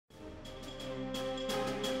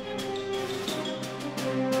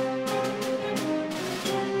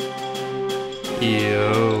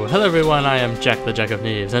Yo, hello everyone, I am Jack the Jack of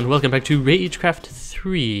Knaves, and welcome back to Ragecraft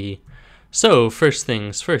 3. So, first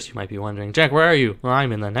things first, you might be wondering, Jack, where are you? Well,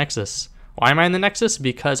 I'm in the Nexus. Why am I in the Nexus?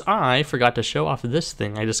 Because I forgot to show off this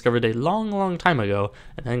thing I discovered a long time ago,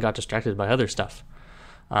 and then got distracted by other stuff.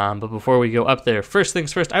 But before we go up there, first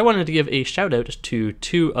things first, I wanted to give a shout out to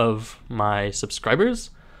two of my subscribers,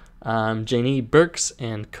 Janie Burks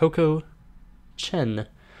and Coco Chen.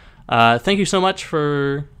 Thank you so much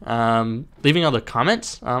for leaving all the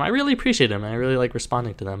comments. I really appreciate them. I really like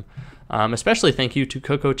responding to them. Especially thank you to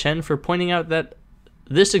Coco Chen for pointing out that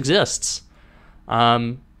this exists.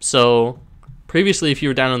 So previously, if you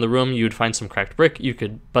were down in the room, you would find some cracked brick. You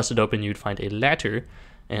could bust it open, you'd find a ladder.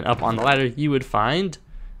 And up on the ladder, you would find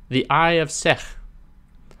the Eye of Sech,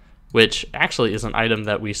 which actually is an item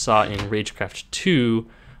that we saw in Ragecraft 2.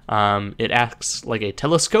 It acts like a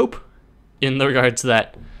telescope in the regards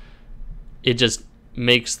that it just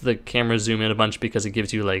makes the camera zoom in a bunch because it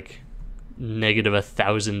gives you like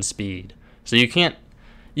 -1,000 speed. So you can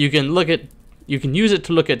use it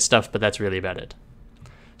to look at stuff, but that's really about it.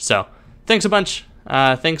 So thanks a bunch.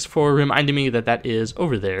 Thanks for reminding me that that is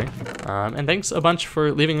over there. And thanks a bunch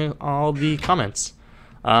for leaving all the comments.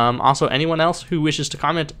 Also, anyone else who wishes to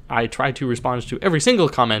comment, I try to respond to every single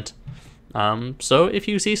comment. So if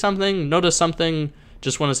you see something, notice something,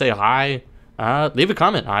 just want to say hi, leave a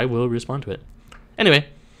comment. I will respond to it. Anyway,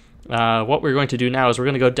 what we're going to do now is we're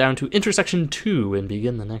going to go down to intersection 2 and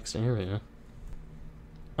begin the next area.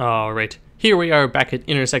 Alright, here we are back at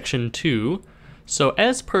intersection 2. So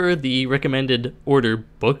as per the recommended order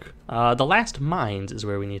book, the last mines is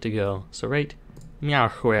where we need to go. So right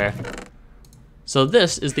meow. So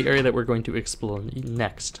this is the area that we're going to explore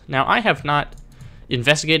next. Now I have not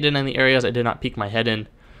investigated any areas. I did not peek my head in.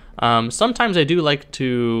 Sometimes I do like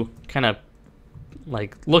to kind of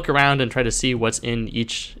like look around and try to see what's in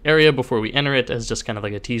each area before we enter it, as just kind of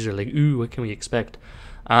like a teaser, like, ooh, what can we expect?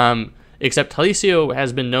 Except Talicio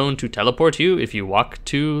has been known to teleport you if you walk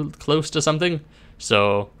too close to something.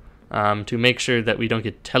 So to make sure that we don't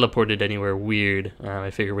get teleported anywhere weird,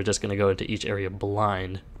 I figure we're just going to go into each area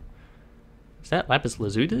blind. Is that lapis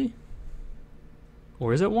lazuli?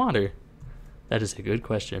 Or is it water? That is a good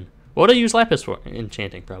question. What would I use lapis for?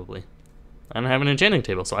 Enchanting, probably. I don't have an enchanting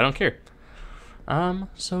table, so I don't care.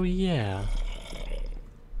 So yeah.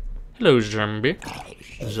 Hello, zombie.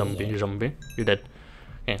 Zombie. You're dead.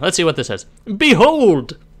 Okay, let's see what this says.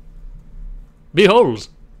 Behold! Behold!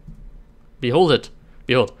 Behold it.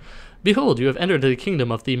 Behold. Behold, you have entered the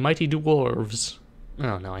kingdom of the mighty dwarves.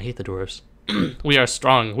 Oh no, I hate the dwarves. We are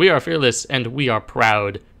strong, we are fearless, and we are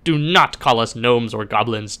proud. Do not call us gnomes or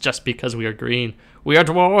goblins just because we are green. We are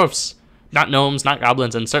dwarfs. Not gnomes, not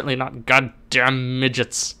goblins, and certainly not goddamn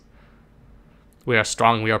midgets. We are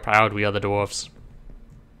strong, we are proud, we are the dwarfs.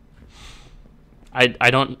 I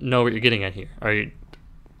don't know what you're getting at here. Are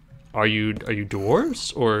you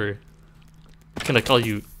dwarves, or can I call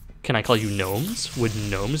you gnomes? Would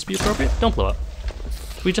gnomes be appropriate? Don't blow up.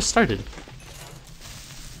 We just started.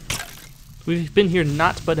 We've been here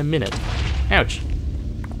not but a minute. Ouch.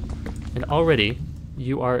 And already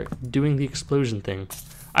you are doing the explosion thing.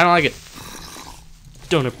 I don't like it.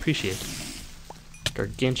 Don't appreciate.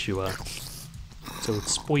 Gargantua. So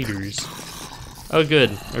it's spiders. Oh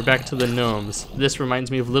good, we're back to the gnomes. This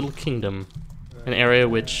reminds me of Little Kingdom, an area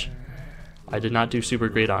which I did not do super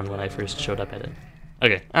great on when I first showed up at it.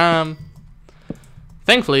 Okay,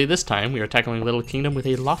 thankfully this time we are tackling Little Kingdom with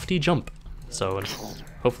a lofty jump, so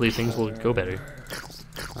hopefully things will go better.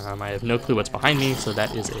 I have no clue what's behind me, so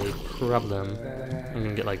that is a problem. I'm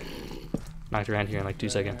gonna get like knocked around here in like 2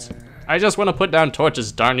 seconds. I just want to put down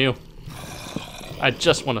torches, darn you. I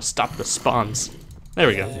just want to stop the spawns. There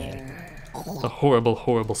we go. The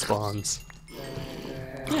horrible spawns.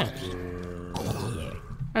 Yeah.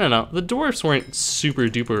 I don't know. The dwarfs weren't super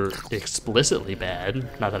duper explicitly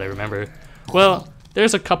bad. Not that I remember. Well,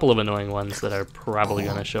 there's a couple of annoying ones that are probably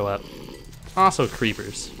going to show up. Also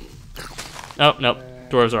creepers. Oh, nope.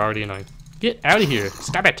 Dwarves are already annoying. Get out of here.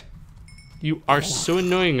 Stop it. You are so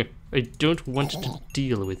annoying. I don't want to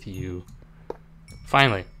deal with you.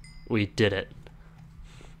 Finally, we did it.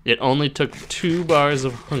 It only took 2 bars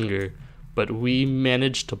of hunger, but we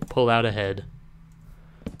managed to pull out ahead.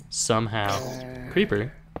 Somehow.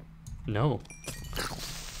 Creeper? No.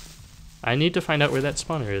 I need to find out where that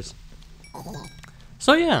spawner is.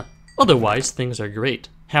 So yeah, otherwise things are great.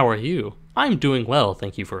 How are you? I'm doing well,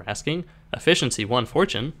 thank you for asking. Efficiency 1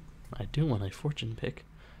 fortune. I do want a fortune pick.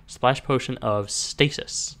 Splash potion of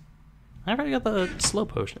stasis. I already got the slow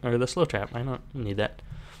potion, or the slow trap. I don't need that.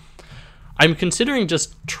 I'm considering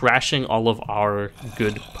just trashing all of our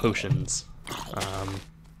good potions.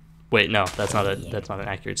 Wait, no, that's not an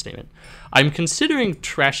accurate statement. I'm considering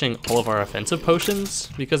trashing all of our offensive potions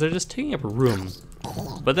because they're just taking up room.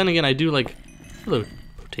 But then again, I do like, hello,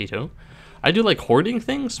 potato. I do like hoarding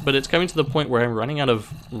things, but it's coming to the point where I'm running out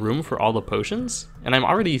of room for all the potions, and I'm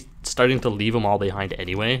already starting to leave them all behind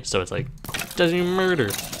anyway. So it's like, it doesn't even murder.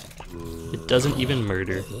 It doesn't even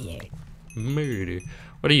murder. Murder.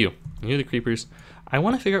 What are you? You're the creepers. I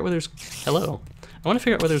want to figure out where there's, hello. I want to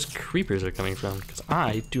figure out where those creepers are coming from, because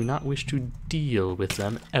I do not wish to deal with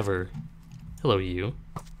them ever. Hello, you.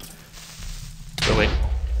 Oh, wait.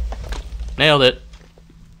 Nailed it.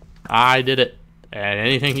 I did it. And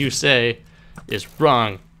anything you say is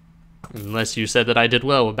wrong. Unless you said that I did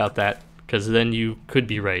well about that, because then you could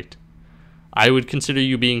be right. I would consider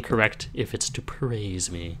you being correct if it's to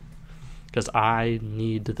praise me. Because I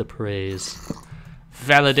need the praise.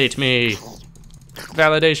 Validate me.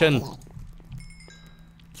 Validation.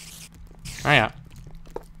 Ah,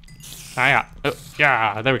 yeah. Oh,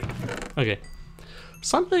 yeah, there we go. Okay.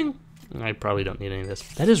 Something... I probably don't need any of this.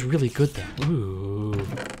 That is really good, though. Ooh.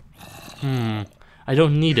 I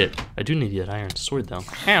don't need it. I do need the iron sword, though.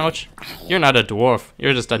 Ouch. You're not a dwarf.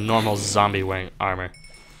 You're just a normal zombie wearing armor.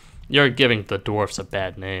 You're giving the dwarfs a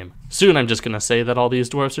bad name. Soon I'm just gonna say that all these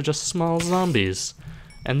dwarfs are just small zombies.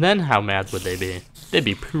 And then how mad would they be? They'd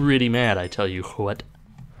be pretty mad, I tell you what.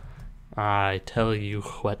 I tell you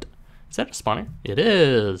what. Is that a spawner? It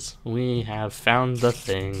is. We have found the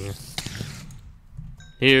thing.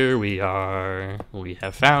 Here we are. We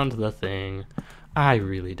have found the thing. I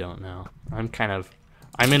really don't know.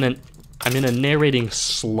 I'm in a narrating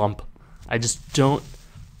slump. I just don't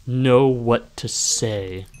know what to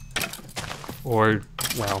say. Or,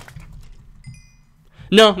 well.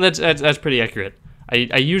 No, that's pretty accurate.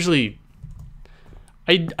 I usually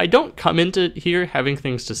I don't come into here having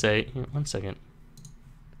things to say. Here, 1 second.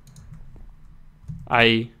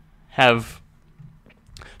 I have...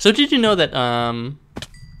 So did you know that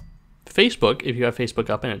Facebook, if you have Facebook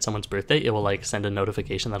up and it's someone's birthday, it will like send a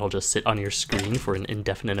notification that'll just sit on your screen for an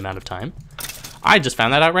indefinite amount of time? I just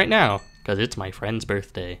found that out right now, because it's my friend's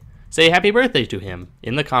birthday. Say happy birthday to him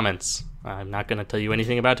in the comments. I'm not going to tell you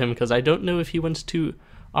anything about him because I don't know if he wants to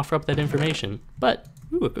offer up that information, but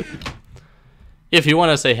ooh, a cookie. If you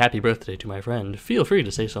want to say happy birthday to my friend, feel free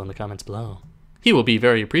to say so in the comments below. He will be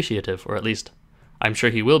very appreciative, or at least I'm sure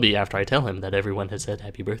he will be after I tell him that everyone has said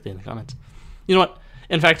happy birthday in the comments. You know what?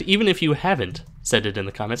 In fact, even if you haven't said it in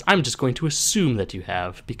the comments, I'm just going to assume that you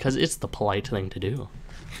have, because it's the polite thing to do.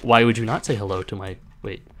 Why would you not say hello to my...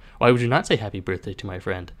 Wait. Why would you not say happy birthday to my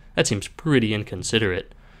friend? That seems pretty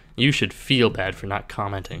inconsiderate. You should feel bad for not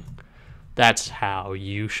commenting. That's how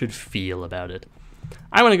you should feel about it.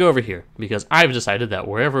 I want to go over here, because I've decided that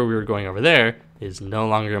wherever we were going over there is no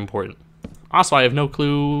longer important. Also, I have no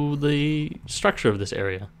clue the structure of this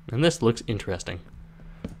area, and this looks interesting.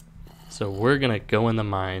 So we're going to go in the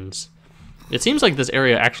mines. It seems like this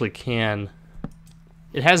area actually can...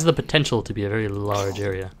 It has the potential to be a very large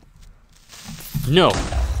area. No!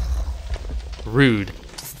 Rude.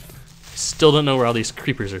 Still don't know where all these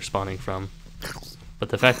creepers are spawning from. But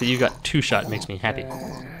the fact that you got 2-shot makes me happy.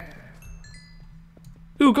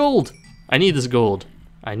 Ooh, gold! I need this gold.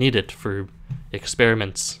 I need it for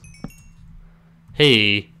experiments.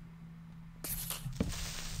 Hey.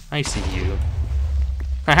 I see you.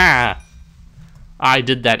 Haha! I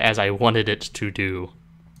did that as I wanted it to do.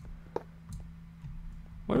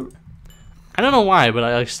 What? I don't know why, but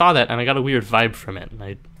I saw that and I got a weird vibe from it.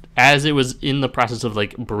 And as it was in the process of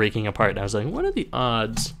like breaking apart, I was like, what are the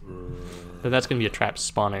odds that that's gonna be a trap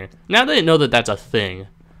spawner? Now that I know that that's a thing.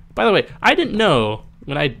 By the way, I didn't know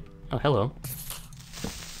when I... Oh, hello.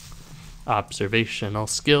 Observational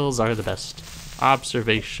skills are the best.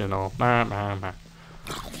 Observational. I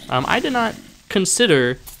did not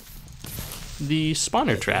consider the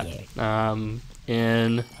spawner trap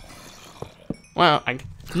in... Well,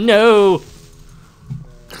 no!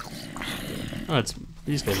 Oh, it's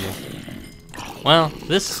these guys. Well,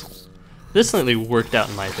 this slightly worked out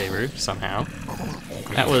in my favor somehow.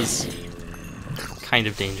 That was kind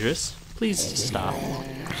of dangerous. Please stop.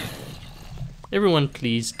 Everyone,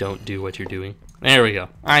 please don't do what you're doing. There we go.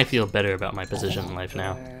 I feel better about my position in life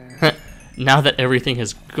now. Now that everything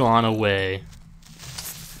has gone away.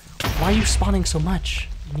 Why are you spawning so much?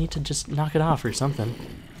 You need to just knock it off or something.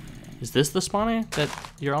 Is this the spawner that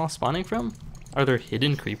you're all spawning from? Are there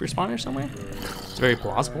hidden creeper spawners somewhere? It's very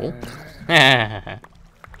plausible. Okay,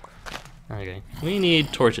 we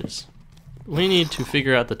need torches. We need to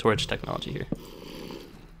figure out the torch technology here.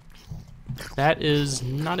 That is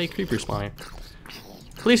not a creeper spawner.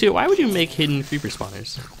 Felicia, why would you make hidden creeper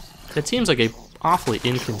spawners? That seems like a awfully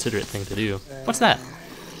inconsiderate thing to do. What's that?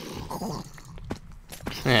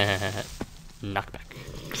 Knockback.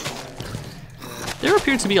 There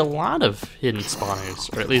appears to be a lot of hidden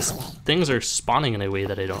spawners, or at least things are spawning in a way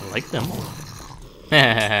that I don't like them.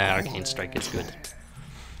 Arcane Strike is good.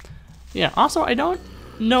 Yeah, also I don't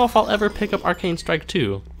know if I'll ever pick up Arcane Strike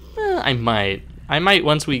 2. I might. I might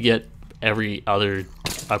once we get every other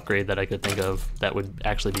upgrade that I could think of that would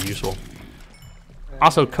actually be useful.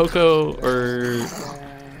 Also, Coco, or...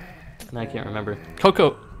 I can't remember.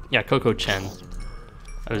 Coco, yeah, Coco Chen.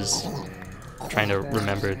 I was trying to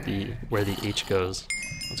remember where the H goes.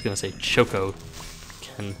 I was gonna say Choco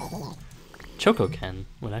Ken. Choco Ken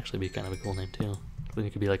would actually be kind of a cool name too. I think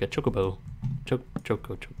it could be like a Chocobo. Choco.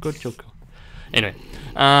 Anyway,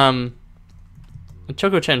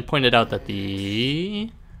 Choco Chen pointed out that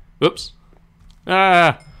the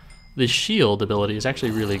shield ability is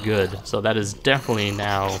actually really good, so that is definitely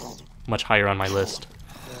now much higher on my list.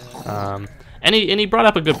 And he brought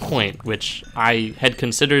up a good point, which I had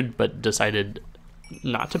considered but decided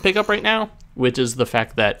not to pick up right now, which is the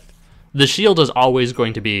fact that the shield is always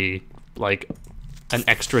going to be like an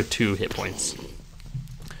extra 2 hit points.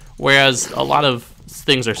 Whereas a lot of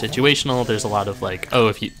things are situational. There's a lot of like,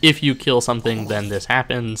 oh, if you kill something, then this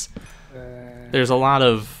happens. There's a lot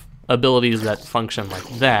of abilities that function like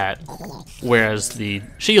that, whereas the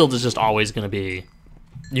shield is just always going to be,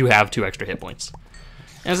 you have 2 extra hit points.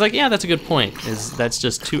 And it's like, yeah, that's a good point. That's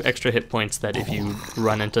just 2 extra hit points that if you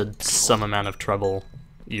run into some amount of trouble,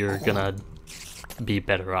 you're gonna be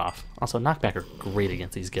better off. Also, knockback are great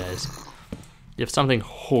against these guys. If something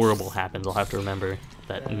horrible happens, I'll have to remember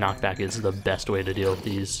that knockback is the best way to deal with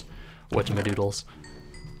these whatchamadoodles.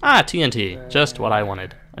 Ah, TNT, just what I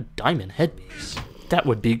wanted. A diamond headpiece. That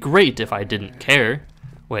would be great if I didn't care.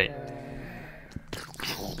 Wait.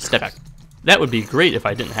 Step back. That would be great if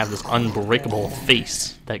I didn't have this unbreakable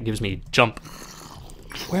face that gives me jump.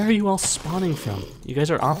 Where are you all spawning from? You guys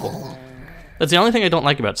are awful. That's the only thing I don't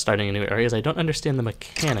like about starting a new area, is I don't understand the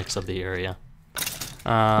mechanics of the area.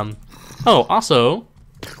 Oh, also,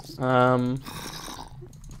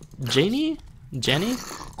 Jenny?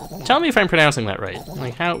 Tell me if I'm pronouncing that right.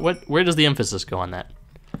 Like, where does the emphasis go on that?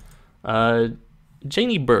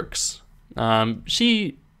 Janie Burks.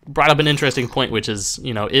 She brought up an interesting point, which is,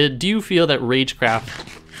 you know, do you feel that Ragecraft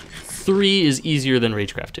 3 is easier than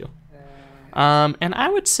Ragecraft 2? And I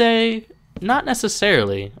would say not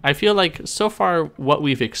necessarily. I feel like so far what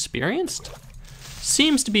we've experienced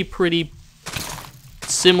seems to be pretty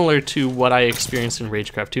similar to what I experienced in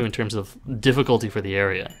Ragecraft 2 in terms of difficulty for the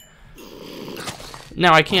area.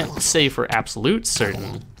 Now, I can't say for absolute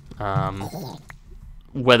certain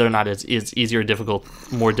whether or not it's easier or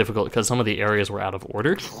more difficult, because some of the areas were out of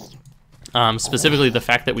order. Specifically, the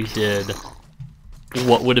fact that we did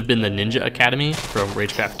what would have been the Ninja Academy from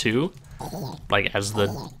Ragecraft 2, like as the,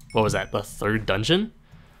 what was that, the 3rd dungeon?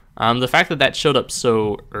 The fact that that showed up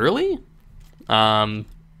so early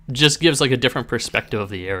just gives like a different perspective of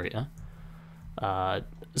the area.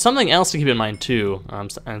 Something else to keep in mind too,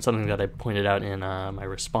 and something that I pointed out in my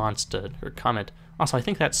response to her comment. Also, I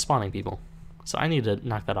think that's spawning people, so I need to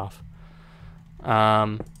knock that off.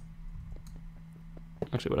 Actually,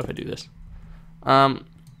 what if I do this?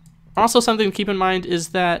 Also, something to keep in mind is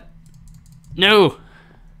that no.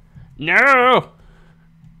 What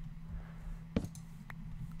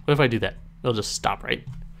if I do that? It'll just stop, right?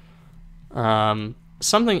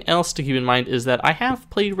 Something else to keep in mind is that I have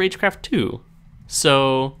played Ragecraft 2.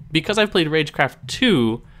 So, because I've played Ragecraft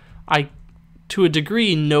 2, I, to a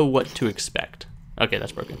degree, know what to expect. Okay,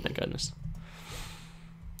 that's broken, thank goodness.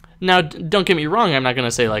 Now, don't get me wrong, I'm not going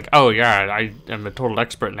to say like, oh yeah, I am a total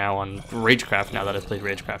expert now on Ragecraft now that I've played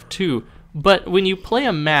Ragecraft 2. But when you play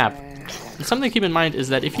a map, something to keep in mind is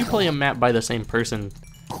that if you play a map by the same person,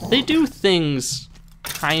 they do things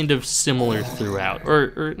kind of similar throughout.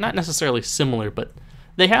 Or not necessarily similar, but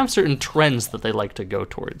they have certain trends that they like to go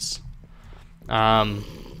towards. Now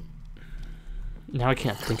I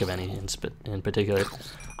can't think of any in particular.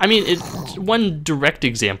 I mean, one direct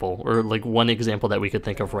example, or like one example that we could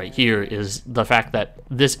think of right here, is the fact that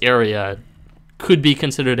this area could be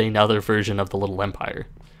considered another version of the Little Empire.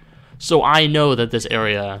 So I know that this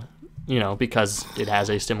area, you know, because it has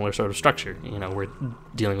a similar sort of structure, you know, we're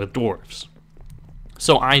dealing with dwarves.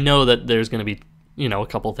 So I know that there's going to be, you know, a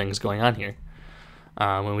couple things going on here.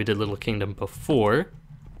 When we did Little Kingdom before.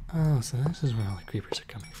 Oh, so this is where all the creepers are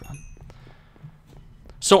coming from.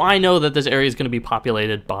 So I know that this area is going to be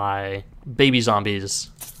populated by baby zombies.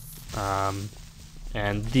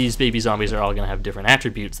 And these baby zombies are all going to have different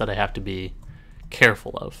attributes that I have to be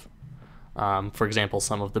careful of. For example,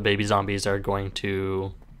 some of the baby zombies are going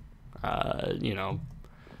to, you know,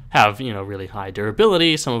 have, you know, really high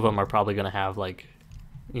durability. Some of them are probably going to have, like,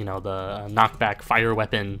 you know, the knockback fire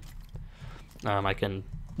weapon. I can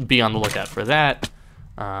be on the lookout for that.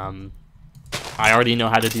 I already know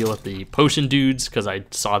how to deal with the potion dudes because I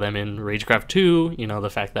saw them in Ragecraft 2. You know, the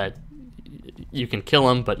fact that you can kill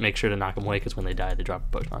them, but make sure to knock them away because when they die, they drop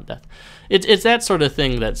a potion on death. It's that sort of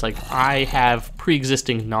thing that's like, I have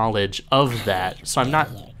pre-existing knowledge of that, so I'm not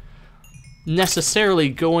necessarily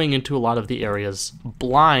going into a lot of the areas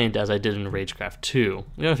blind as I did in Ragecraft 2.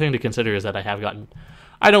 The other thing to consider is that I have gotten,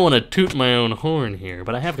 I don't want to toot my own horn here,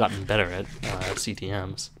 but I have gotten better at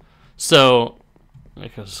CTMs. So,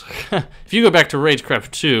 because if you go back to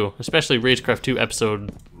Ragecraft 2, especially Ragecraft 2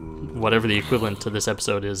 episode, whatever the equivalent to this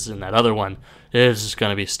episode is in that other one, it's just going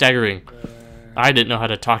to be staggering. I didn't know how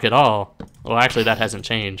to talk at all. Well, actually, that hasn't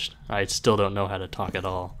changed. I still don't know how to talk at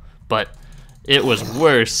all. But it was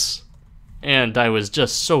worse, and I was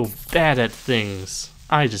just so bad at things.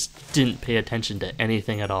 I just didn't pay attention to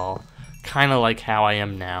anything at all. Kind of like how I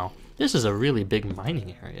am now. This is a really big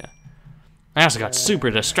mining area. I also got super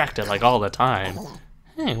distracted like all the time.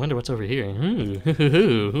 Hey, I wonder what's over here.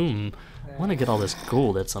 I want to get all this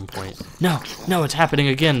gold at some point. No, it's happening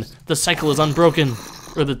again. The cycle is unbroken.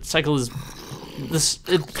 Or the cycle is...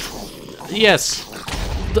 Yes.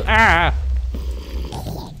 That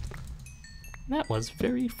was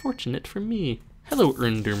very fortunate for me. Hello,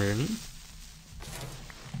 Erlenderman.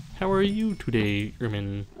 How are you today,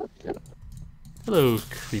 Ermin? Hello,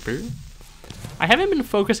 Creeper. I haven't been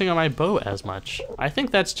focusing on my bow as much. I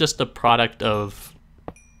think that's just a product of...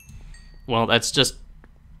 Well, that's just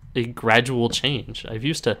a gradual change. I've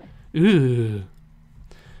used to... Ooh.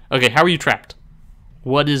 Okay, how are you trapped?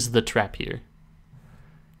 What is the trap here?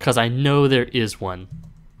 Because I know there is one.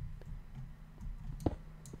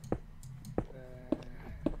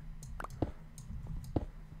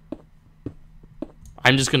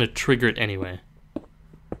 I'm just going to trigger it anyway.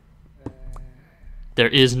 There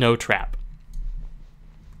is no trap.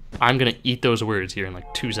 I'm going to eat those words here in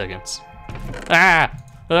like 2 seconds. Ah!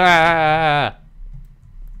 Ah!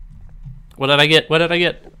 What did I get? What did I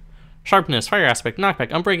get? Sharpness, fire aspect, knockback,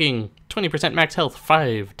 unbreaking, 20% max health,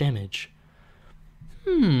 5 damage.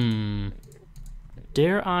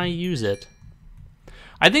 Dare I use it?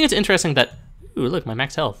 I think it's interesting that... Ooh, look, my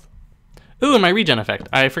max health. Ooh, and my regen effect.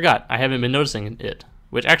 I forgot. I haven't been noticing it.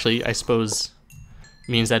 Which actually, I suppose,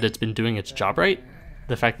 means that it's been doing its job right.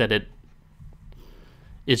 The fact that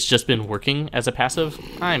it's just been working as a passive.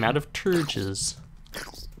 I'm out of turges.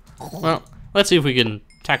 Well, let's see if we can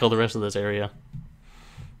tackle the rest of this area.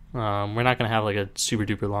 We're not going to have like a super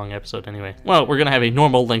duper long episode anyway. Well, we're going to have a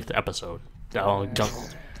normal length episode. Oh,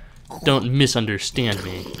 don't misunderstand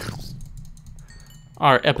me.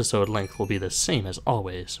 Our episode length will be the same as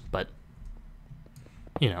always, but,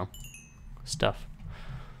 you know, stuff.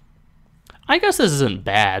 I guess this isn't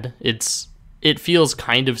bad. It feels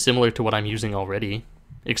kind of similar to what I'm using already,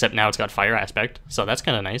 except now it's got fire aspect, so that's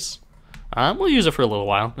kind of nice. We'll use it for a little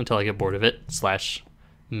while until I get bored of it,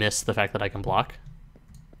 / miss the fact that I can block.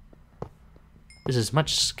 This is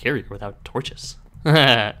much scarier without torches.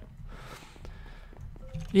 Yeah,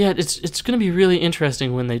 it's going to be really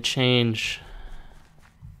interesting when they change,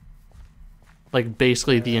 like,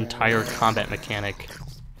 basically the entire combat mechanic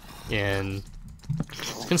in... I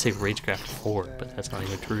was gonna say Ragecraft 4, but that's not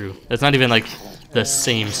even true. That's not even like the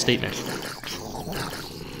same statement.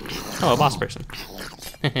 Oh, a boss person.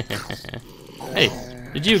 Hey,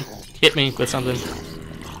 did you hit me with something?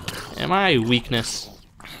 Am I weakness?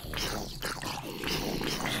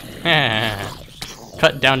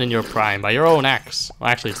 Cut down in your prime by your own axe. Well,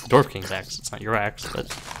 actually, it's the Dwarf King's axe. It's not your axe,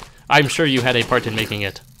 but I'm sure you had a part in making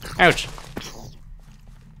it. Ouch.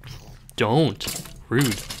 Don't.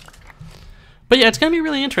 Rude. But yeah, it's going to be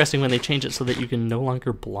really interesting when they change it so that you can no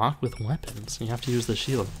longer block with weapons. You have to use the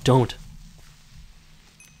shield. Don't.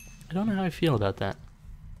 I don't know how I feel about that.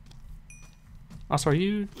 Also, are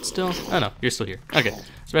you still... Oh, no, you're still here. Okay. I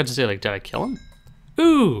was about to say, like, did I kill him?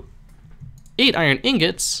 Ooh! 8 iron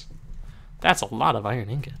ingots. That's a lot of iron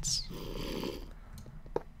ingots.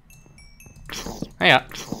 Hiya.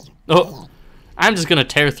 Oh! I'm just going to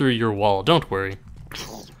tear through your wall. Don't worry.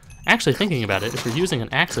 Actually, thinking about it, if we're using an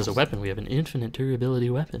axe as a weapon, we have an infinite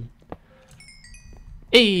durability weapon.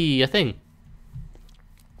 Hey, a thing.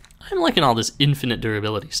 I'm liking all this infinite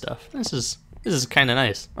durability stuff. This is kind of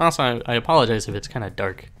nice. Also, I apologize if it's kind of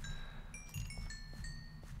dark.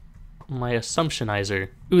 My assumptionizer.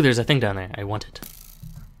 Ooh, there's a thing down there. I want it.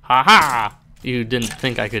 Ha-ha! You didn't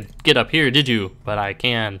think I could get up here, did you? But I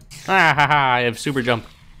can. Ha-ha-ha! I have super jump.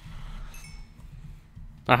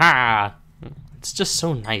 Ha-ha! It's just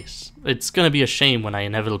so nice. It's gonna be a shame when I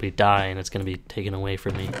inevitably die and it's gonna be taken away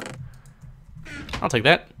from me. I'll take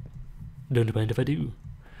that. Don't mind if I do.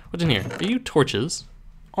 What's in here? Are you torches?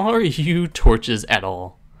 Are you torches at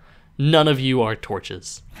all? None of you are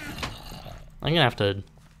torches. I'm gonna have to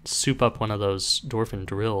soup up one of those dwarven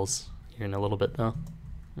drills here in a little bit, though.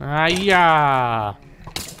 Ah, yeah!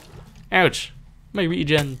 Ouch! My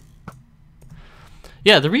regen.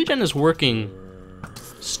 Yeah, the regen is working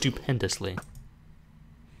stupendously.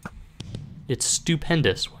 It's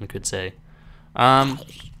stupendous, one could say.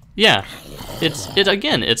 Yeah,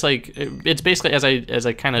 it's like it's basically as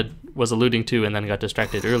I kind of was alluding to and then got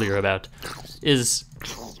distracted earlier about, is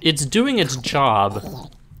it's doing its job,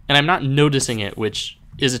 and I'm not noticing it, which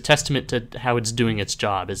is a testament to how it's doing its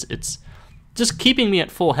job. It's just keeping me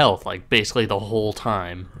at full health, like basically the whole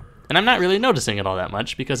time, and I'm not really noticing it all that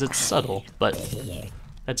much because it's subtle, but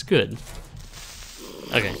that's good.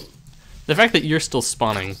 Okay, the fact that you're still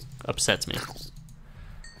spawning upsets me.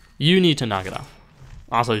 You need to knock it off.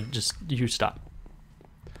 Also, just you stop.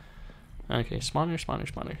 Okay, spawner.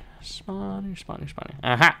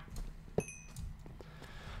 Aha!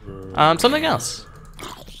 Something else.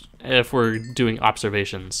 If we're doing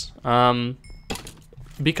observations.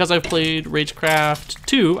 Because I've played Ragecraft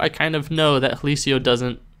 2, I kind of know that Helicio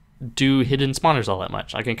doesn't do hidden spawners all that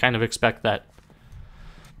much. I can kind of expect that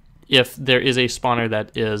if there is a spawner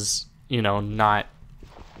that is, you know, not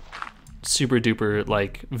super duper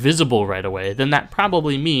like visible right away, then that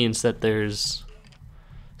probably means that there's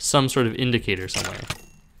some sort of indicator somewhere.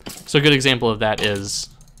 So a good example of that is,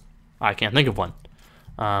 I can't think of one,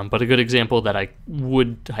 but a good example that I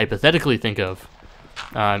would hypothetically think of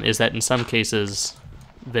is that in some cases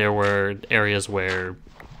there were areas where,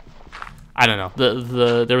 I don't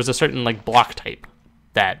know, there was a certain like block type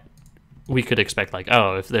that we could expect, like,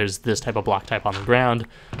 oh, if there's this type of block type on the ground,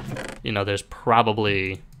 you know, there's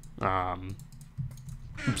probably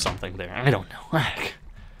something there. I don't know.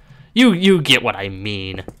 You get what I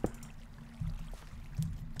mean.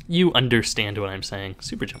 You understand what I'm saying.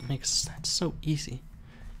 Super jump makes that so easy.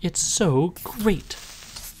 It's so great.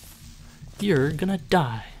 You're gonna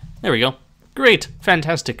die. There we go. Great.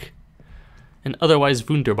 Fantastic. And otherwise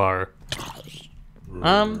wunderbar.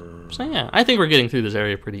 So yeah, I think we're getting through this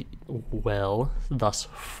area pretty well thus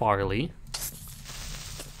farly.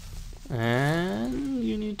 And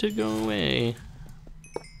you need to go away.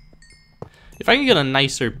 If I could get a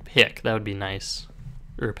nicer pick, that would be nice.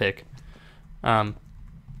 Or pick.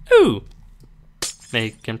 Ooh!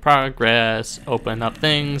 Making progress. Open up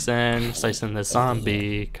things and slicing the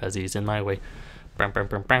zombie, cause he's in my way. Bam, bam,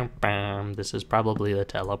 bam, bam, bam. This is probably the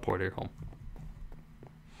teleporter home.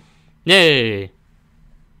 Yay!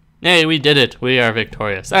 Yay, we did it. We are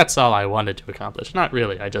victorious. That's all I wanted to accomplish. Not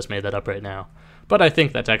really, I just made that up right now. But I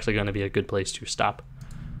think that's actually going to be a good place to stop.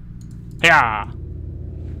 Yeah.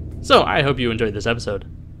 So, I hope you enjoyed this episode.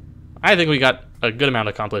 I think we got a good amount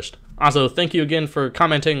accomplished. Also, thank you again for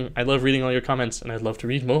commenting. I love reading all your comments, and I'd love to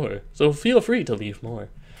read more. So feel free to leave more.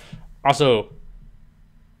 Also,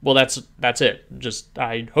 well, that's it. Just,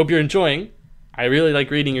 I hope you're enjoying. I really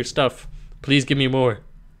like reading your stuff. Please give me more.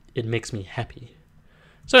 It makes me happy.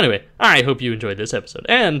 So anyway, I hope you enjoyed this episode.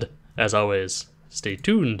 And, as always, stay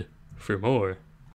tuned for more.